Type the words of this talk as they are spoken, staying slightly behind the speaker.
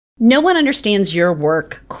No one understands your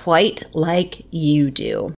work quite like you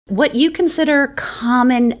do. What you consider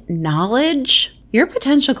common knowledge, your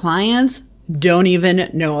potential clients don't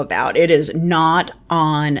even know about. It is not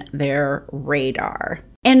on their radar.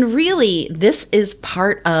 And really, this is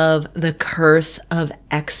part of the curse of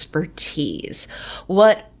expertise.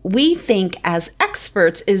 What we think as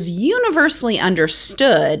experts is universally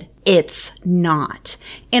understood. It's not.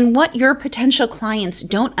 And what your potential clients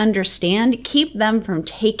don't understand keep them from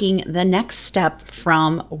taking the next step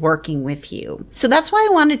from working with you. So that's why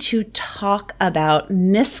I wanted to talk about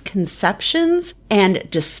misconceptions and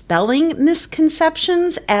dispelling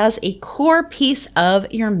misconceptions as a core piece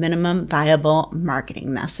of your minimum viable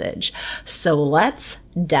marketing message. So let's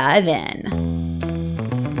dive in.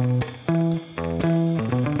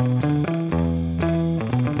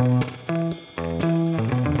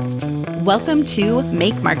 Welcome to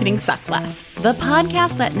Make Marketing Suck Less, the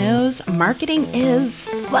podcast that knows marketing is,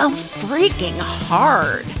 well, freaking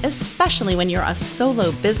hard, especially when you're a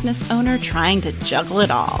solo business owner trying to juggle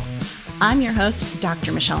it all. I'm your host,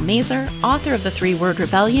 Dr. Michelle Mazur, author of The 3-Word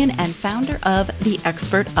Rebellion and founder of the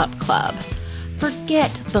Expert Up Club.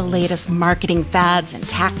 Forget the latest marketing fads and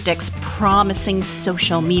tactics promising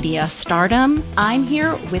social media stardom. I'm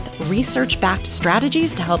here with research-backed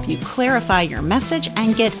strategies to help you clarify your message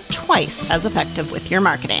and get twice as effective with your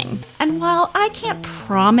marketing. And while I can't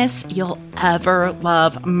promise you'll ever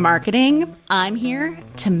love marketing, I'm here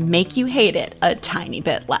to make you hate it a tiny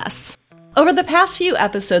bit less. Over the past few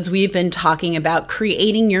episodes, we've been talking about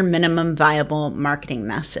creating your minimum viable marketing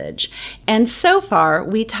message. And so far,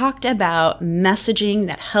 we talked about messaging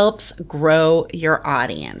that helps grow your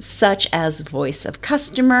audience, such as voice of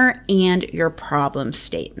customer and your problem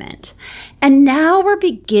statement. And now we're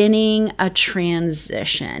beginning a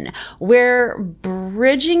transition. We're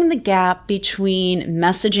bridging the gap between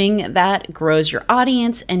messaging that grows your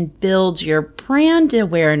audience and builds your brand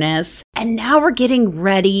awareness. And now we're getting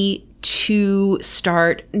ready to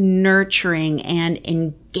start nurturing and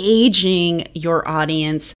engaging your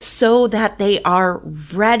audience so that they are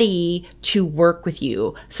ready to work with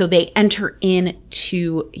you, so they enter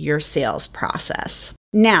into your sales process.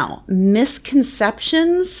 Now,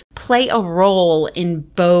 misconceptions play a role in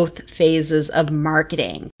both phases of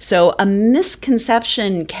marketing. So a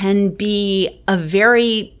misconception can be a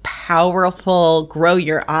very powerful grow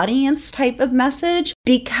your audience type of message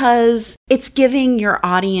because it's giving your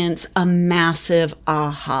audience a massive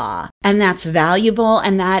aha. And that's valuable,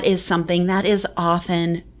 and that is something that is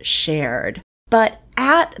often shared. But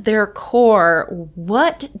at their core,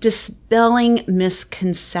 what dispelling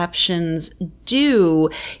misconceptions do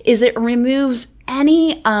is it removes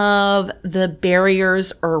any of the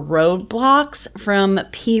barriers or roadblocks from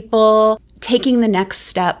people taking the next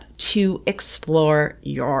step to explore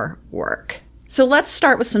your work. So let's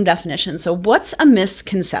start with some definitions. So what's a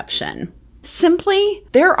misconception? Simply,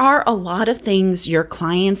 there are a lot of things your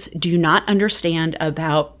clients do not understand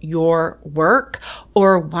about your work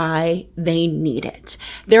or why they need it.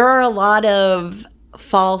 There are a lot of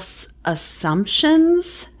false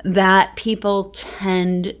assumptions that people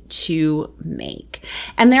tend to make.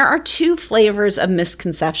 And there are two flavors of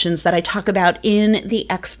misconceptions that I talk about in the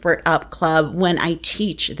Expert Up Club when I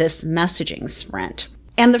teach this messaging sprint.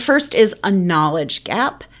 And the first is a knowledge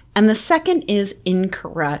gap, and the second is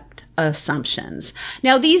incorrect assumptions.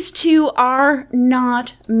 Now, these two are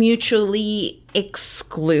not mutually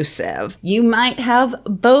exclusive. You might have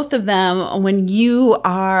both of them when you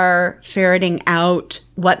are ferreting out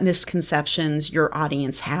what misconceptions your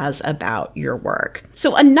audience has about your work.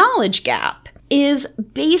 So a knowledge gap is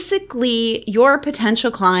basically your potential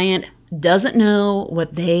client doesn't know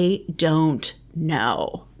what they don't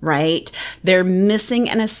know, right? They're missing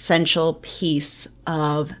an essential piece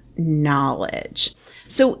of knowledge.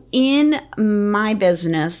 So in my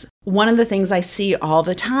business, one of the things I see all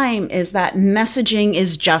the time is that messaging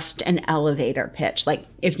is just an elevator pitch. Like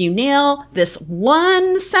if you nail this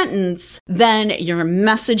one sentence, then your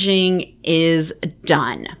messaging is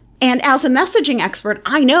done. And as a messaging expert,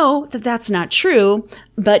 I know that that's not true,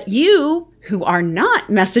 but you who are not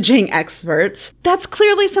messaging experts, that's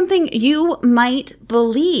clearly something you might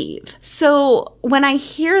believe. So when I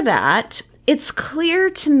hear that, it's clear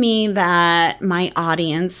to me that my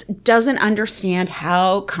audience doesn't understand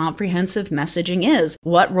how comprehensive messaging is,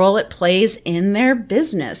 what role it plays in their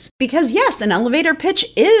business. Because yes, an elevator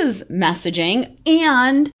pitch is messaging,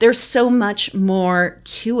 and there's so much more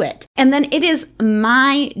to it. And then it is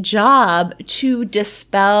my job to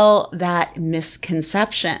dispel that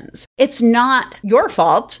misconceptions. It's not your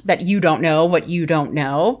fault that you don't know what you don't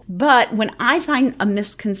know, but when I find a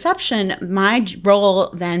misconception, my role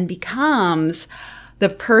then becomes the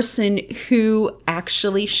person who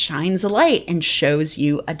actually shines a light and shows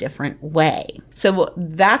you a different way. So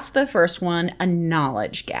that's the first one, a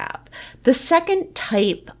knowledge gap. The second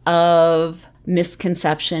type of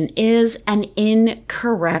misconception is an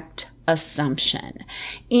incorrect assumption.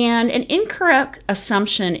 And an incorrect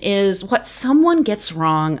assumption is what someone gets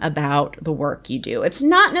wrong about the work you do. It's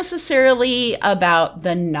not necessarily about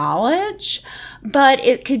the knowledge, but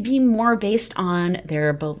it could be more based on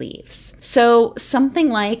their beliefs. So something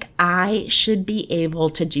like, I should be able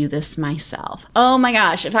to do this myself. Oh my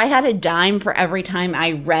gosh, if I had a dime for every time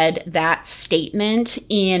I read that statement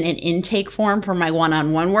in an intake form for my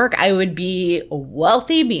one-on-one work, I would be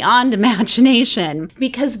wealthy beyond imagination,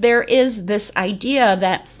 because there is this idea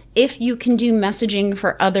that if you can do messaging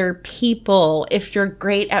for other people, if you're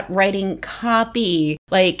great at writing copy,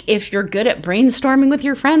 like if you're good at brainstorming with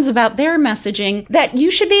your friends about their messaging, that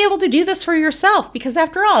you should be able to do this for yourself, because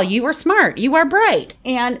after all, you are smart, you are bright.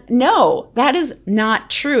 And no, that is not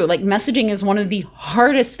true. Like, messaging is one of the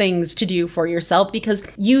hardest things to do for yourself because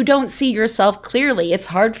you don't see yourself clearly. It's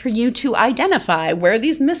hard for you to identify where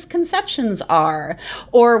these misconceptions are,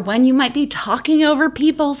 or when you might be talking over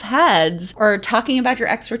people's heads or talking about your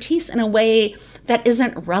expertise in a way that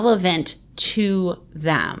isn't relevant to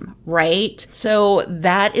them, right? So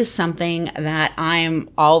that is something that I'm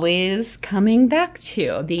always coming back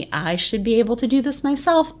to, the I should be able to do this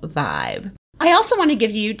myself vibe. I also want to give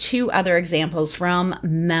you two other examples from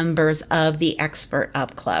members of the Expert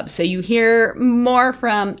Up Club. So you hear more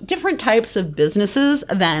from different types of businesses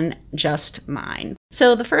than just mine.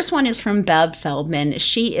 So the first one is from Bev Feldman.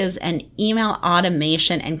 She is an email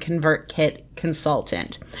automation and ConvertKit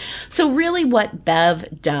consultant. So really what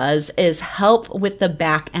Bev does is help with the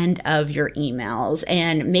back end of your emails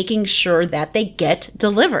and making sure that they get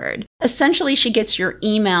delivered. Essentially, she gets your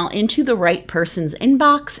email into the right person's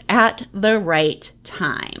inbox at the right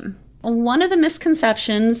time. One of the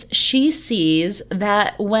misconceptions she sees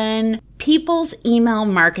that when people's email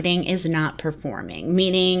marketing is not performing,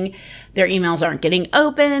 meaning their emails aren't getting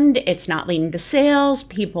opened, it's not leading to sales,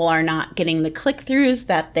 people are not getting the click-throughs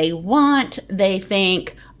that they want, they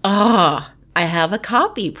think, I have a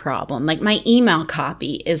copy problem. Like, my email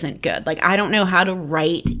copy isn't good. Like, I don't know how to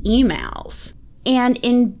write emails. And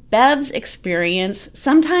in Bev's experience,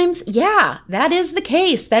 sometimes, yeah, that is the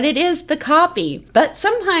case, that it is the copy. But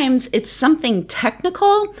sometimes it's something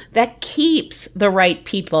technical that keeps the right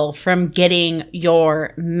people from getting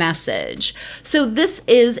your message. So this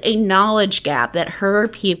is a knowledge gap that her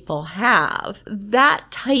people have. That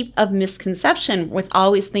type of misconception with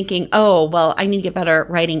always thinking, oh, well, I need to get better at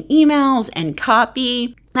writing emails and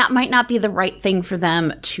copy. That might not be the right thing for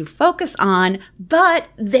them to focus on, but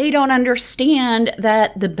they don't understand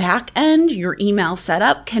that the back end, your email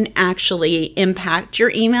setup, can actually impact your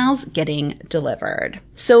emails getting delivered.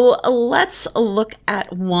 So let's look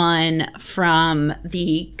at one from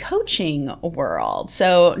the coaching world.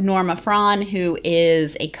 So Norma Fraun, who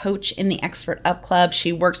is a coach in the Expert Up Club,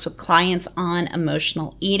 she works with clients on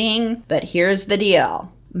emotional eating. But here's the deal.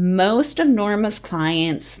 Most of Norma's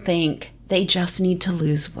clients think they just need to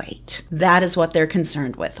lose weight. That is what they're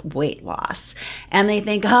concerned with, weight loss. And they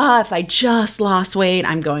think, if I just lost weight,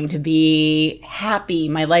 I'm going to be happy.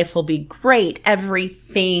 My life will be great.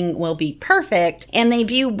 Everything will be perfect. And they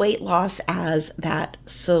view weight loss as that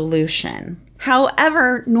solution.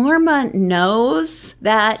 However, Norma knows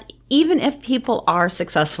that even if people are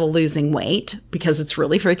successful losing weight, because it's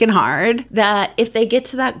really freaking hard, that if they get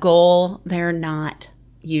to that goal, they're not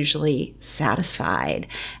usually satisfied.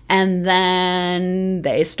 And then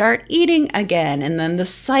they start eating again. And then the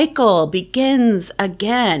cycle begins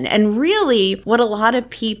again. And really, what a lot of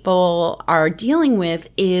people are dealing with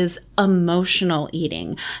is emotional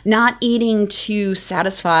eating. Not eating to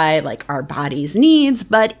satisfy like our body's needs,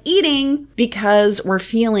 but eating because we're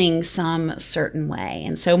feeling some certain way.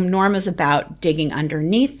 And so Norma's about digging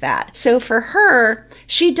underneath that. So for her,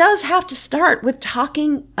 she does have to start with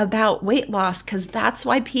talking about weight loss, because that's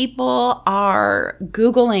why people are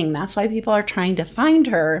Googling. That's why people are trying to find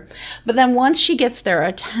her. But then once she gets their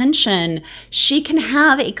attention, she can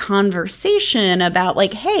have a conversation about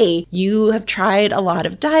like, hey, you have tried a lot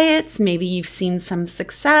of diets. Maybe you've seen some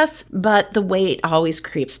success, but the weight always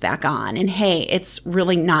creeps back on. And hey, it's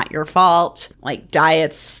really not your fault. Like,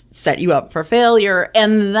 diets set you up for failure.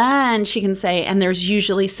 And then she can say, and there's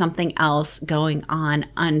usually something else going on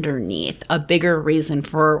underneath, a bigger reason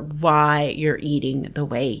for why you're eating the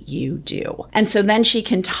way you do. And so then she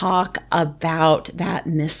can talk about that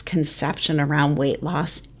misconception around weight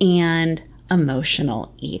loss and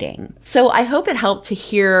emotional eating. So I hope it helped to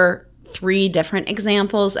hear 3 different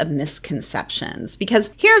examples of misconceptions, because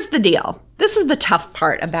here's the deal. This is the tough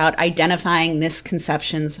part about identifying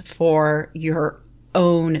misconceptions for your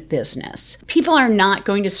own business. People are not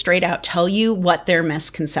going to straight out tell you what their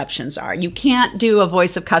misconceptions are. You can't do a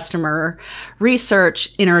voice of customer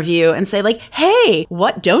research interview and say like, hey,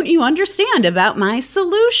 what don't you understand about my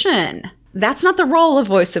solution? That's not the role of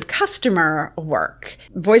voice of customer work.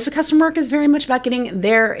 Voice of customer work is very much about getting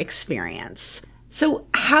their experience. So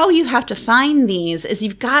how you have to find these is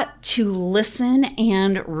you've got to listen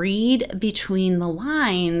and read between the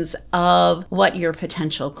lines of what your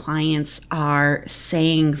potential clients are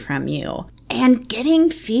saying from you. And getting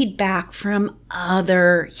feedback from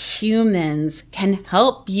other humans can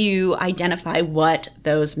help you identify what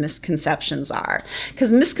those misconceptions are.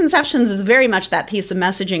 Because misconceptions is very much that piece of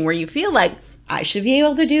messaging where you feel like, I should be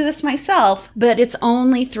able to do this myself, but it's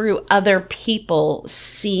only through other people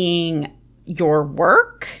seeing your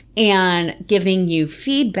work and giving you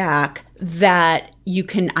feedback that you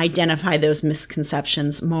can identify those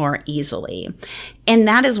misconceptions more easily. And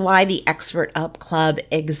that is why the Expert Up Club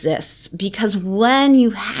exists, because when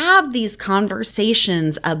you have these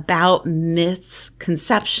conversations about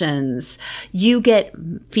misconceptions, you get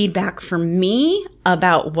feedback from me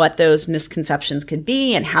about what those misconceptions could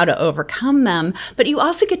be and how to overcome them. But you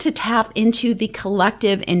also get to tap into the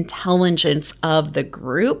collective intelligence of the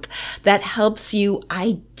group that helps you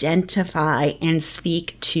identify and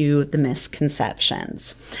speak to the misconceptions.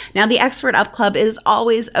 Now, the Expert Up Club is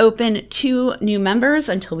always open to new members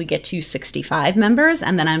until we get to 65 members,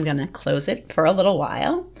 and then I'm going to close it for a little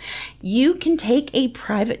while. You can take a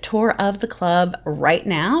private tour of the club right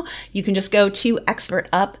now. You can just go to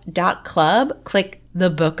expertup.club, click the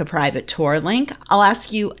book a private tour link. I'll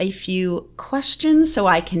ask you a few questions so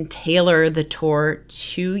I can tailor the tour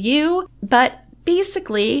to you. But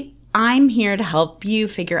basically, I'm here to help you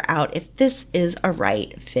figure out if this is a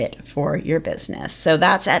right fit for your business. So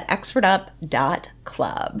that's at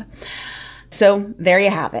expertup.club. So there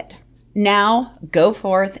you have it. Now go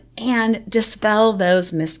forth and dispel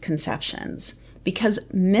those misconceptions, because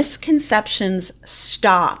misconceptions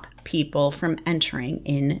stop people from entering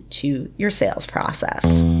into your sales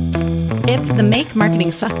process. If the Make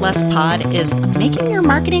Marketing Suck Less pod is making your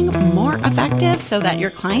marketing more effective so that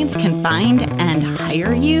your clients can find and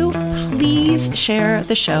hire you, please share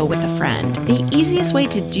the show with a friend. The easiest way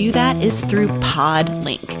to do that is through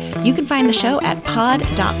PodLink. You can find the show at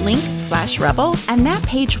pod.link/rebel, and that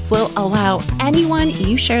page will allow anyone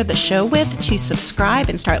you share the show with to subscribe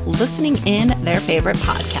and start listening in their favorite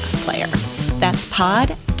podcast player. That's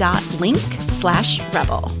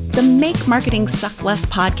pod.link/rebel. The Make Marketing Suck Less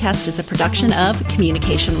podcast is a production of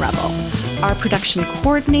Communication Rebel. Our production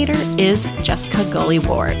coordinator is Jessica Gully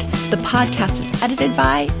Ward. The podcast is edited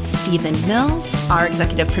by Stephen Mills. Our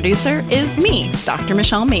executive producer is me, Dr.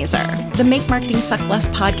 Michelle Mazur. The Make Marketing Suck Less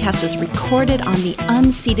podcast is recorded on the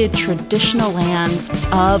unceded traditional lands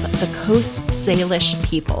of the Coast Salish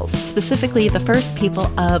peoples, specifically the first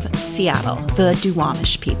people of Seattle, the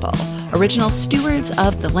Duwamish people, original stewards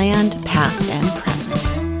of the land, past and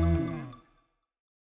present.